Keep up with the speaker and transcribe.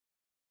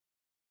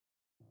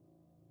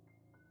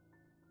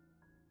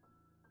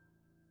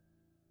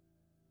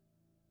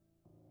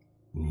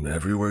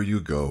Everywhere you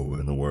go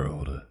in the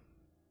world,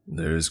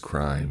 there is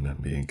crime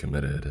being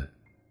committed.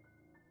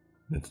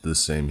 It's the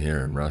same here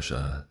in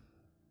Russia.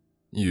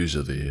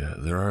 Usually,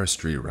 there are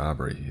street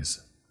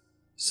robberies.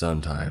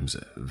 Sometimes,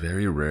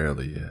 very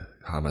rarely,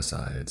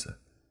 homicides,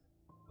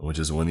 which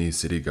is when the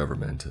city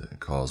government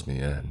calls me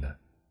in.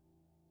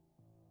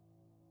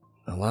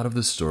 A lot of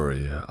the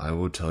story I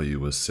will tell you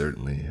will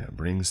certainly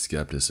bring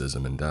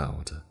skepticism and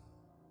doubt,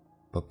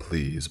 but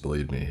please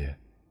believe me,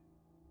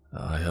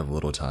 I have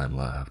little time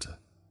left.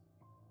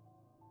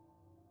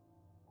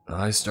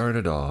 I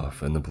started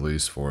off in the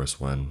police force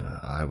when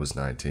I was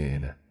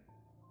 19.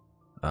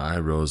 I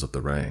rose up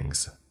the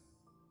ranks.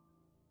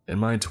 In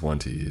my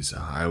 20s,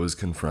 I was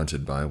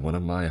confronted by one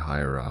of my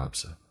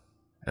higher-ups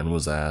and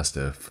was asked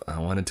if I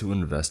wanted to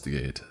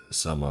investigate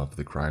some of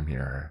the crime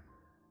here,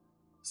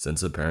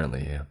 since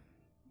apparently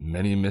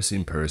many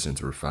missing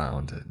persons were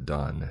found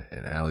done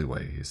in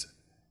alleyways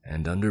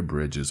and under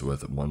bridges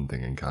with one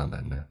thing in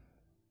common: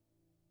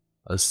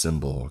 a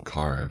symbol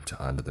carved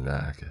onto the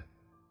neck.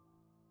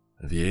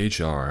 The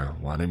HR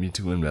wanted me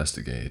to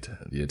investigate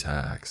the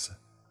attacks,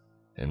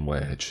 in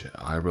which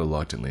I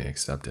reluctantly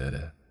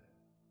accepted.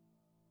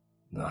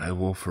 I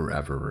will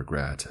forever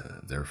regret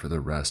there for the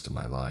rest of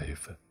my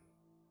life.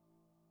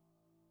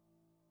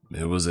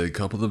 It was a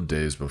couple of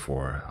days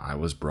before I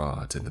was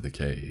brought into the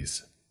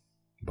case,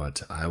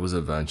 but I was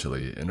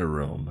eventually in a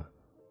room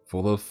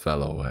full of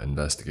fellow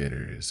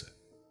investigators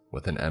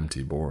with an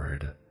empty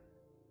board.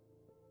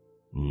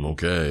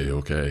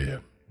 Okay,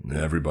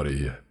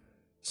 everybody,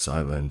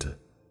 silent.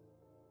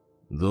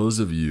 Those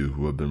of you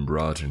who have been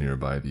brought in here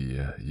by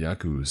the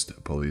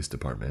Yakutsk Police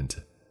Department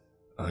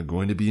are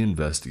going to be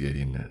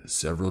investigating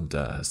several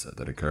deaths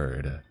that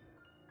occurred,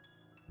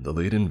 the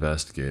lead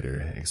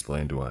investigator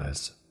explained to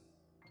us.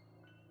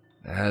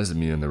 As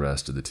me and the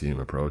rest of the team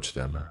approached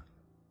him,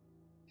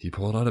 he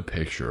pulled out a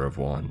picture of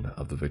one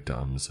of the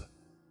victims.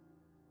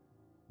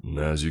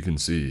 As you can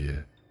see,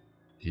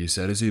 he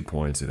said as he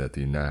pointed at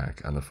the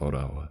neck on the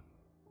photo,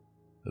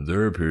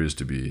 there appears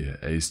to be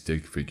a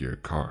stick figure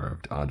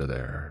carved onto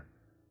there.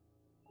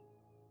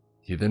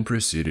 He then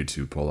proceeded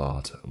to pull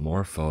out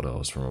more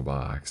photos from a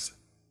box.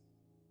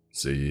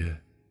 See?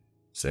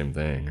 Same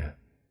thing.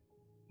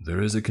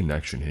 There is a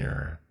connection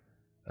here,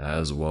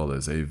 as well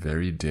as a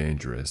very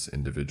dangerous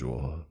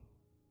individual.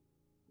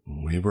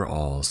 We were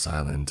all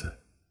silent.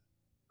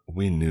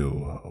 We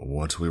knew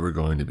what we were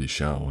going to be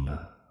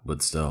shown,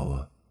 but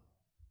still,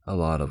 a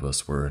lot of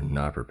us were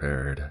not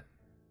prepared.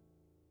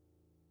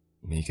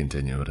 He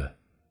continued.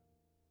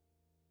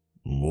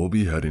 We'll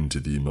be heading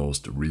to the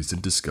most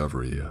recent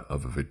discovery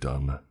of a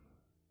victim.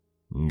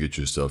 Get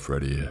your stuff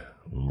ready,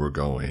 we're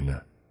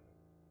going.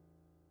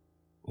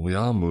 We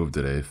all moved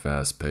at a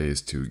fast pace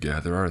to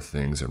gather our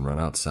things and run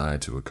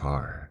outside to a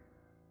car.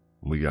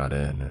 We got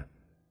in,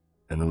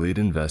 and the lead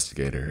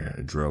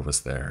investigator drove us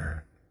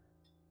there.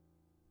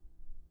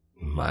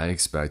 I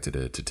expected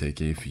it to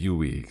take a few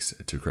weeks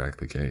to crack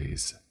the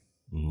case,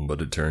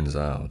 but it turns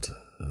out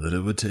that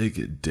it would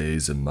take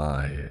days of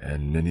my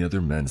and many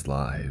other men's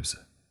lives,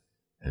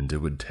 and it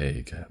would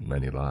take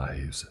many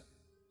lives.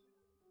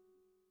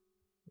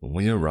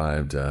 We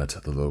arrived at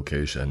the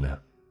location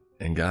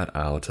and got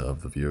out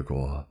of the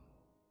vehicle.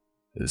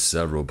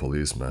 Several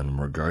policemen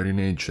were guarding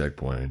a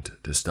checkpoint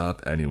to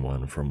stop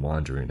anyone from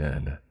wandering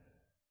in.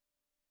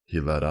 He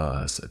led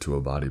us to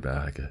a body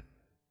bag.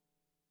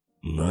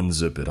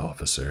 Unzip it,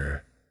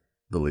 officer,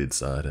 the lead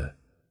said.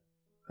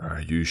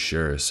 Are you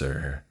sure,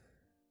 sir?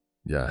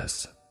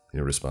 Yes, he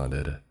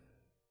responded.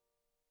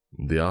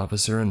 The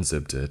officer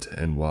unzipped it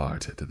and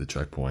walked to the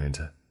checkpoint.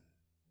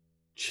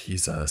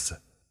 Jesus,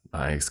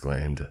 I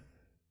exclaimed.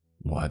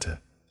 What?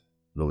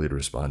 The lead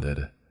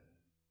responded.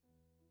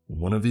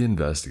 One of the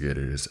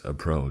investigators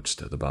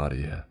approached the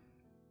body.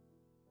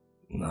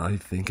 I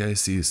think I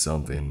see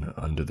something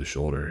under the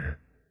shoulder.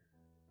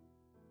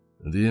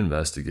 The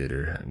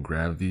investigator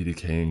grabbed the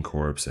decaying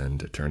corpse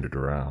and turned it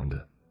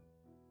around.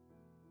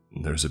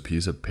 There's a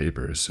piece of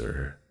paper,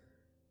 sir,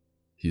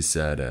 he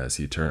said as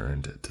he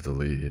turned to the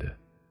lead.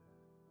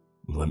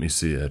 Let me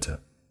see it,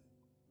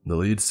 the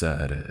lead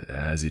said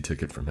as he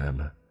took it from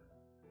him.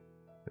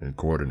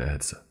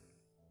 Coordinates.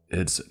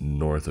 It's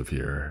north of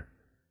here.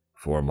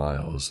 4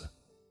 miles.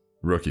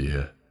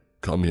 Rookie,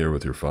 come here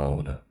with your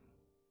phone,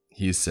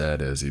 he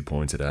said as he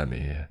pointed at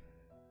me.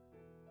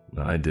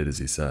 I did as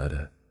he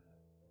said.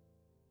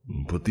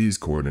 Put these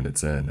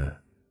coordinates in.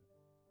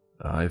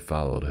 I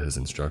followed his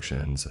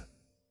instructions.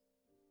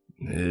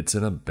 It's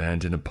an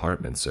abandoned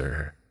apartment,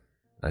 sir,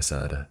 I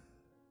said.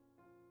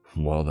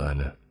 Well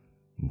then,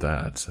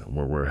 that's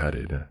where we're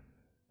headed,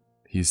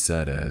 he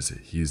said as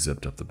he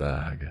zipped up the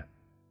bag.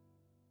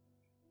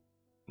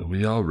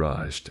 We all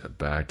rushed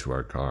back to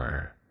our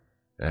car,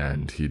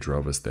 and he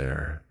drove us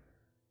there.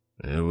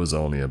 It was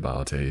only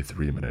about a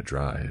 3-minute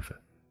drive.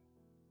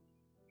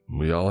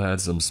 We all had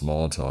some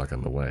small talk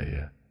on the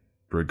way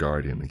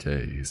regarding the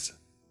case.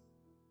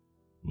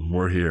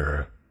 We're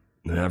here.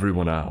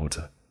 Everyone out.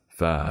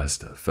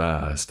 Fast,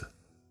 fast,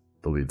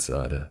 the lead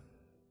said.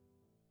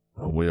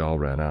 We all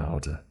ran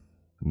out.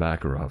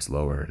 Makarov's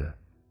lowered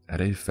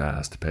at a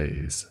fast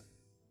pace.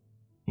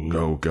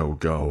 Go, go,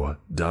 go,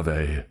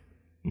 Dave,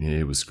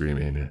 he was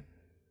screaming.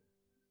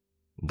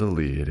 The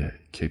lead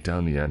kicked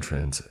down the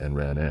entrance and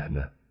ran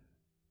in.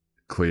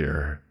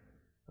 Clear.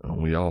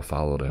 We all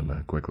followed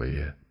him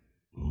quickly.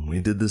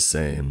 We did the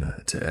same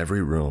to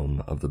every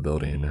room of the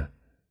building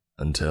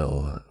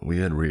until we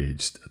had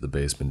reached the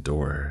basement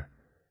door.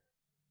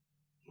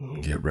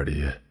 Get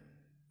ready.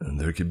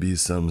 There could be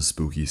some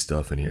spooky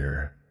stuff in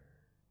here,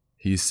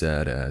 he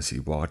said as he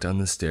walked down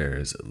the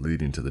stairs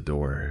leading to the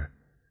door.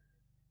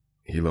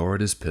 He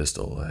lowered his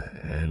pistol,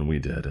 and we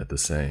did the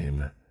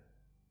same.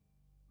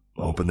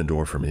 Open the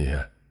door for me,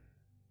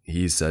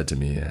 he said to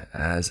me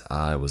as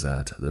I was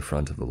at the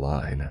front of the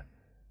line.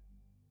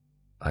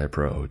 I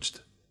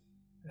approached,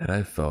 and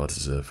I felt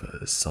as if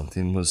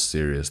something was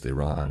seriously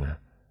wrong.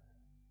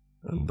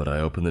 But I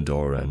opened the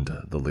door and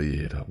the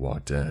lead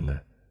walked in,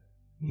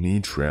 me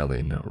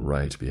trailing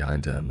right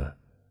behind him.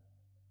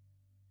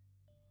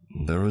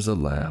 There was a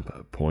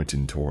lamp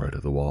pointing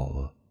toward the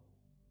wall.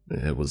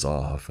 It was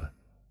off.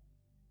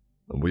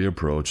 We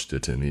approached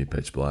it in the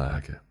pitch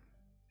black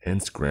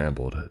and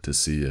scrambled to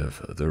see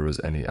if there was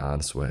any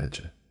on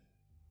switch.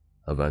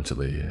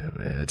 Eventually,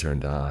 it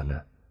turned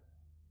on.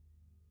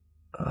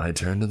 I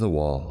turned to the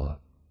wall,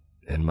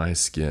 and my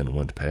skin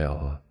went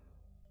pale.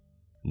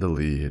 The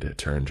lead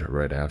turned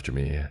right after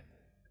me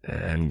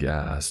and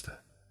gasped.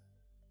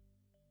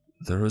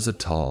 There was a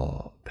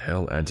tall,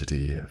 pale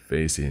entity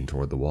facing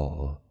toward the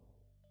wall.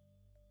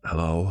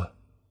 Hello?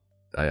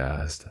 I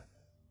asked.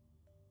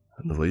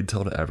 The lead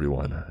told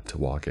everyone to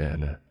walk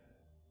in.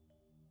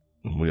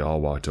 We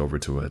all walked over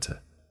to it.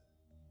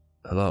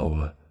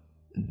 Hello?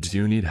 Do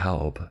you need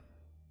help?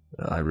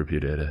 I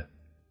repeated.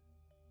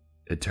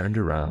 It turned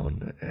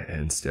around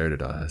and stared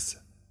at us.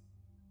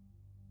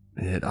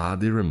 It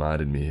oddly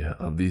reminded me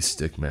of the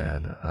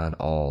stickman on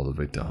all the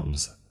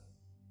victims.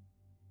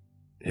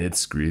 It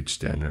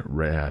screeched and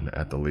ran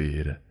at the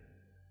lead.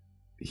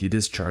 He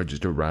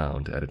discharged a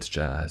round at its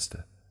chest,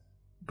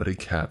 but it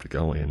kept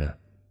going.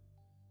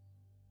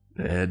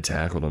 It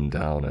tackled him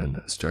down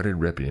and started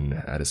ripping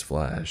at his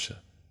flesh.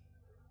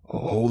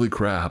 Holy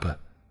crap,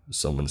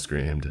 someone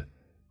screamed.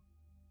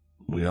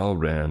 We all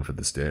ran for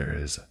the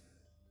stairs.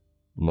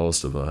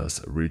 Most of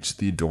us reached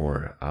the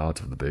door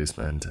out of the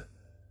basement.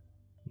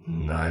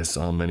 I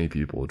saw many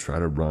people try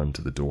to run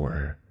to the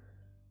door,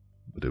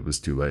 but it was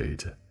too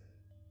late.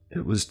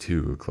 It was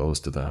too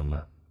close to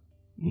them.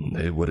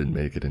 They wouldn't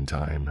make it in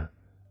time.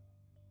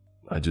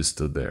 I just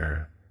stood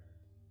there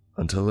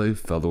until a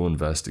fellow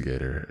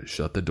investigator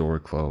shut the door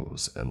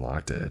close and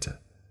locked it.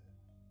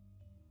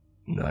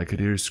 I could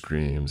hear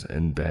screams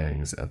and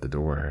bangs at the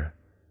door.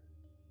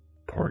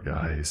 Poor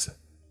guys.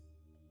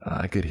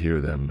 I could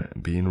hear them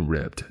being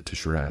ripped to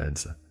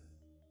shreds.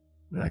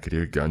 I could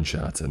hear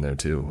gunshots in there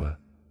too.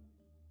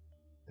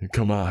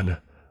 Come on,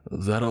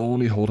 that'll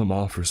only hold him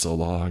off for so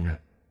long,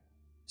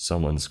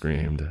 someone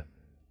screamed.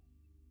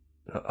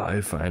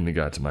 I finally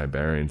got to my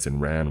bearings and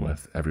ran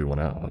with everyone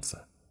else.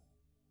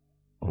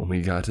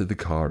 We got to the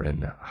car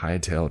and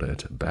hightailed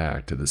it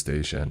back to the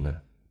station.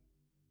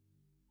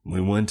 We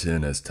went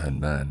in as 10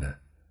 men,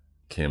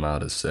 came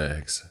out as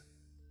 6.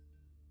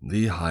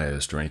 The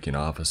highest-ranking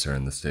officer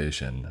in the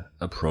station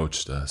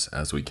approached us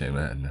as we came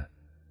in.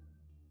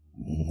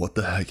 What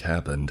the heck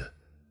happened?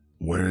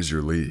 Where is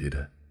your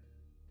lead?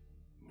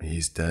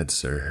 He's dead,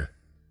 sir,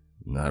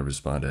 I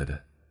responded.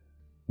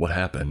 What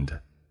happened?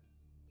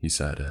 He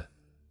said,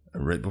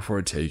 right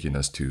before taking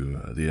us to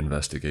the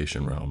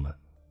investigation room.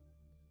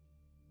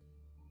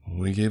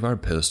 We gave our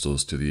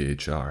pistols to the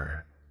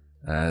HR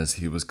as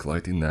he was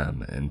collecting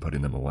them and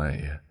putting them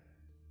away.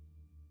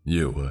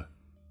 You,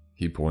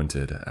 he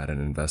pointed at an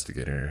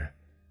investigator.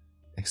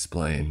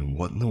 Explain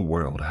what in the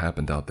world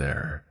happened out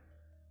there.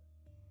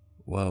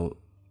 Well,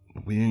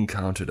 we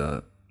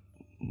encountered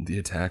the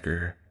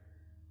attacker,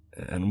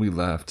 and we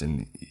left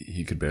and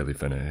he could barely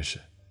finish.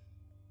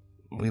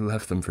 We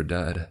left them for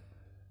dead.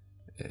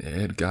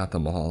 It got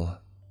them all,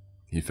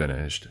 he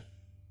finished.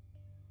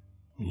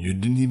 You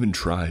didn't even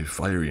try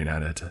firing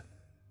at it,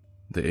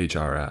 the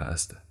HR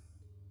asked.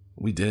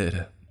 We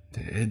did.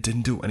 It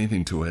didn't do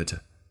anything to it,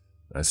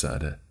 I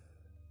said.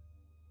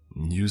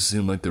 You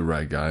seem like the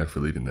right guy for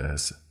leading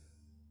this.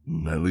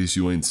 At least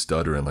you ain't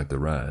stuttering like the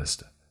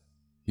rest,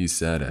 he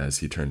said as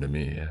he turned to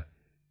me.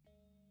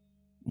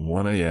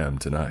 1 a.m.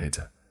 tonight.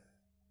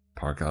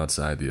 Park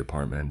outside the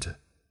apartment.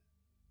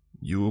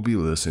 You will be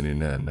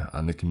listening in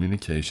on the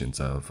communications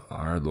of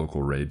our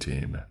local raid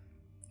team,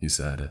 he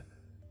said.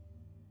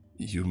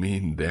 You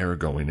mean they're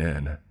going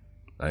in?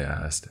 I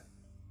asked.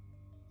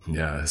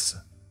 Yes.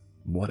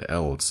 What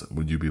else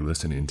would you be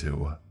listening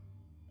to?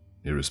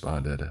 He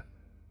responded.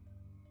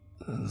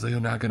 They're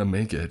not gonna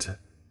make it.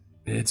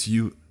 It's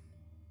you.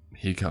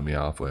 He cut me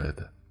off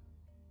with.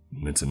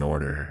 It's an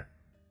order.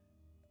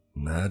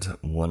 At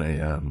 1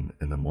 a.m.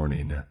 in the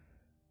morning,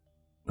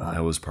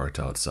 I was parked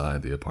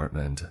outside the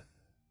apartment,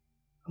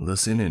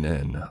 listening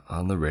in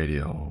on the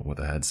radio with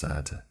a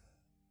headset.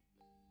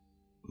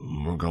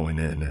 We're going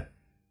in.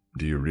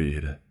 Do you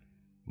read?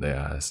 they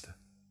asked.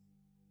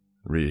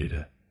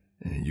 "Reed,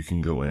 you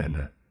can go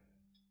in,"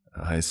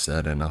 I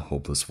said in a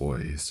hopeless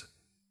voice.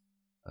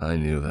 I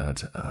knew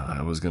that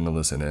I was going to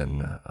listen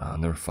in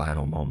on their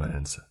final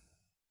moments.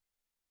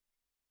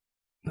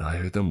 I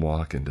heard them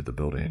walk into the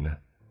building.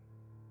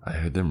 I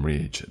heard them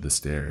reach the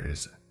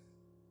stairs.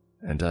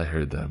 And I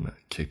heard them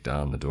kick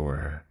down the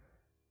door.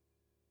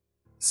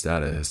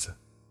 "Status?"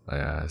 I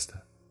asked.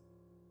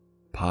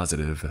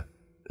 "Positive.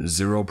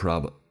 Zero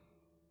problem,"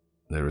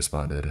 they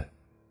responded.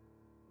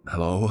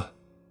 "Hello?"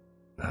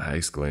 I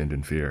exclaimed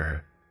in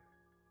fear.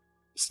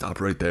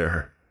 "Stop right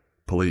there.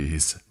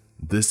 Police.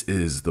 This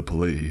is the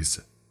police."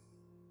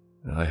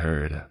 I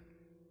heard.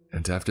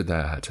 And after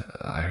that,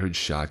 I heard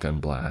shotgun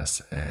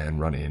blasts and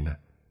running.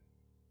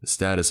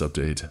 "Status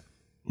update.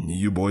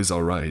 You boys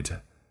all right?"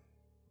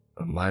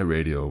 My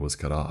radio was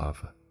cut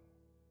off.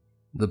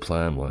 The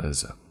plan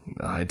was,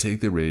 I'd take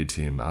the raid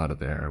team out of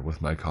there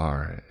with my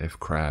car if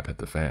crap hit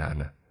the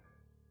fan.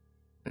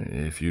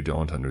 If you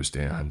don't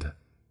understand,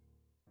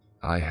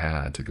 I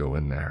had to go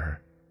in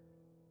there.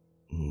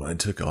 I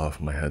took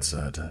off my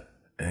headset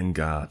and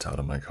got out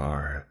of my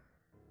car.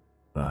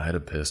 I had a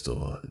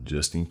pistol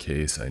just in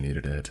case I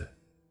needed it.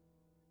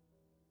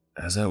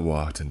 As I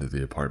walked into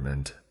the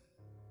apartment,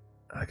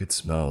 I could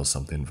smell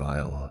something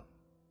vile.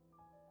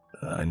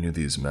 I knew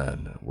these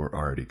men were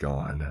already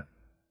gone.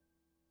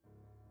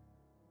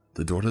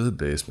 The door to the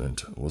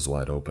basement was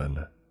wide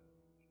open.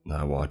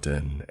 I walked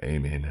in,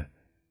 aiming.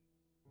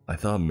 I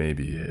thought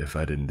maybe if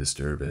I didn't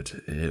disturb it,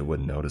 it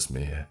wouldn't notice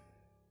me.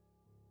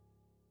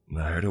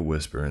 I heard a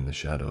whisper in the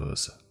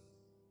shadows.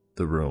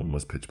 The room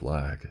was pitch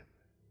black.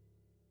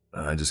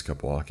 I just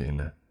kept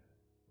walking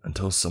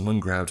until someone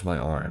grabbed my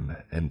arm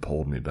and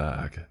pulled me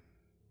back.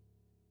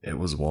 It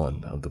was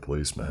one of the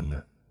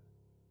policemen.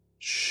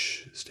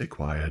 "Shh, stay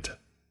quiet,"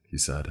 he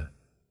said.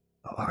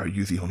 "Are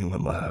you the only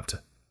one left?"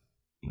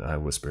 I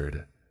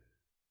whispered.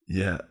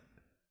 "Yeah."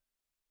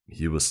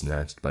 He was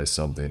snatched by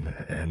something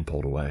and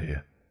pulled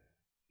away.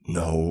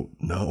 "No,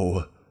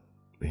 no,"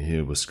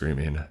 he was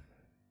screaming.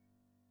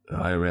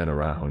 I ran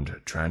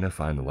around trying to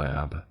find the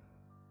lamp.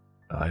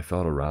 I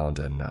felt around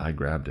and I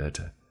grabbed it.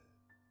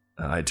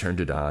 I turned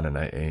it on and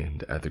I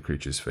aimed at the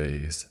creature's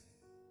face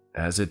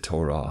as it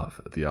tore off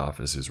the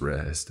officer's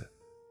wrist.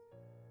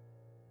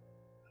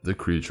 The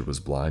creature was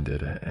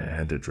blinded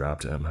and it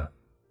dropped him,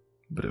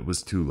 but it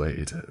was too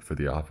late for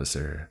the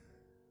officer.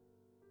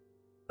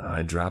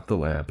 I dropped the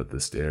lamp at the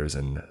stairs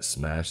and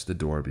smashed the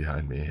door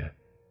behind me.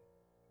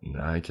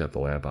 I kept the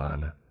lamp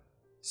on,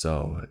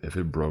 so if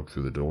it broke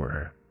through the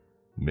door,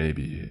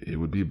 maybe it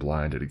would be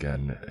blinded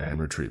again and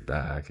retreat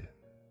back.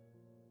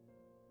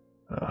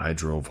 I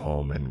drove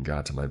home and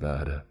got to my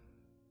bed,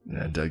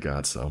 and I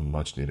got some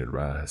much-needed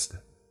rest.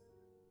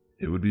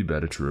 It would be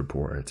better to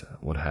report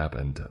what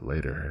happened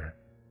later.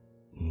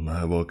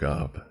 I woke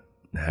up,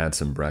 had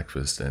some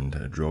breakfast,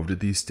 and drove to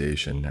the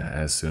station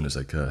as soon as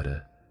I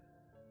could.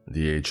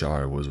 The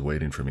HR was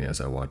waiting for me as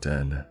I walked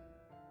in.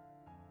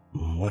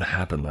 "What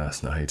happened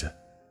last night?"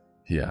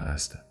 he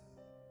asked.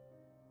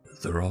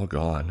 "They're all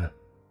gone.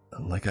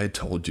 Like I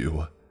told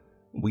you,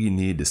 we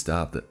need to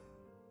stop the—"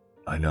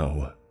 "I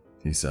know,"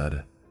 he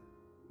said.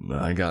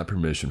 "I got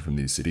permission from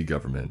the city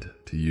government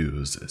to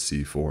use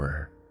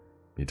C4,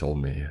 he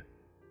told me.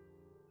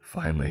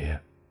 Finally.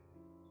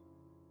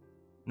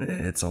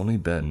 "It's only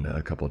been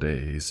a couple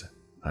days,"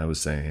 I was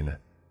saying.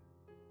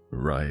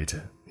 "Right,"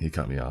 he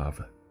cut me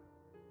off.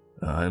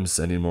 "I'm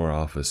sending more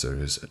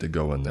officers to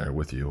go in there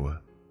with you."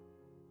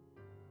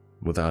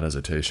 Without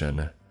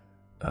hesitation,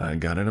 I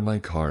got into my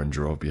car and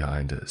drove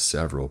behind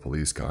several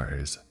police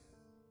cars.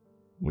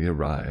 We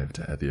arrived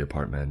at the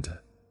apartment.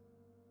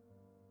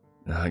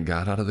 I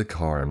got out of the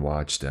car and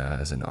watched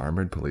as an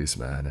armored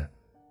policeman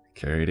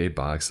carried a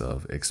box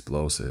of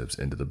explosives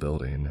into the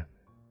building.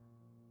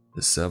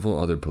 Several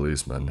other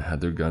policemen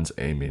had their guns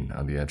aiming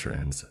on the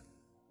entrance.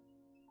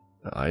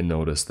 I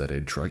noticed that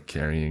a truck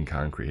carrying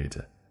concrete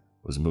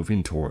was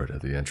moving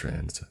toward the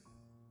entrance.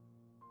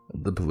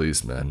 The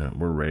policemen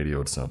were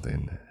radioed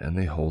something and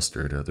they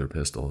holstered their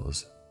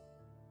pistols.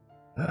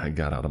 I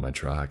got out of my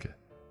truck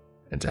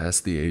and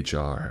asked the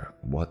HR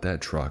what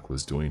that truck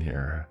was doing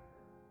here.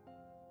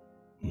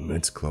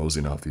 "It's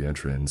closing off the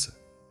entrance,"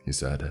 he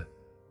said.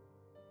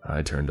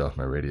 I turned off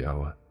my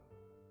radio.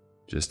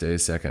 Just a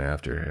second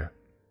after,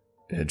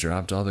 it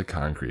dropped all the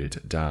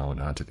concrete down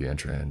onto the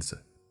entrance,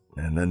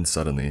 and then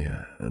suddenly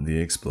the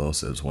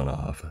explosives went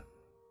off.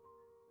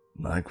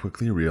 I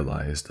quickly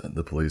realized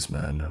the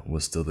policeman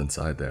was still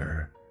inside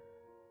there.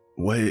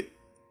 "Wait!"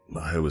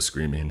 I was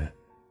screaming,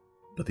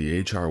 but the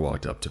HR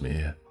walked up to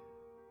me.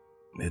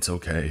 "It's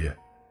okay."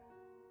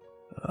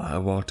 I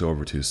walked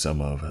over to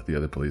some of the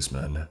other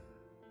policemen.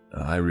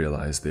 I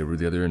realized they were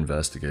the other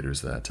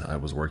investigators that I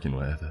was working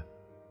with.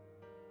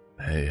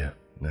 "Hey,"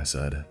 I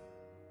said.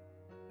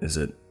 Is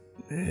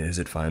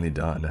it finally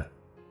done?"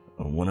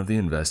 one of the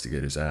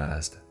investigators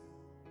asked.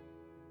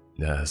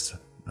 "Yes,"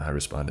 I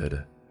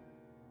responded.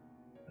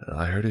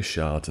 I heard a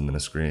shout and then a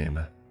scream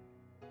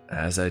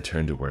as I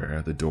turned to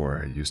where the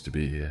door used to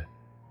be.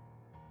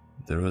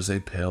 There was a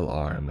pale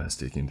arm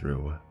sticking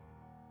through,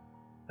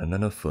 and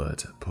then a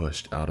foot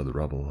pushed out of the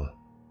rubble.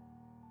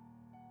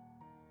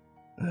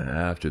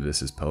 After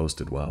this is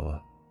posted,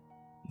 well,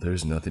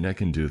 there's nothing I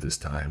can do this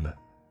time.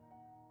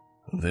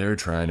 They're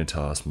trying to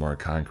toss more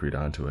concrete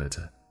onto it.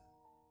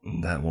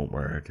 That won't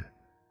work.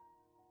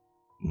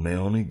 May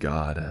only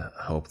God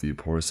help the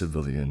poor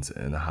civilians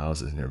in the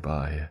houses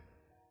nearby.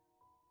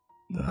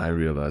 I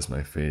realize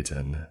my fate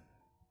and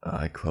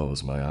I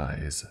close my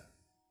eyes.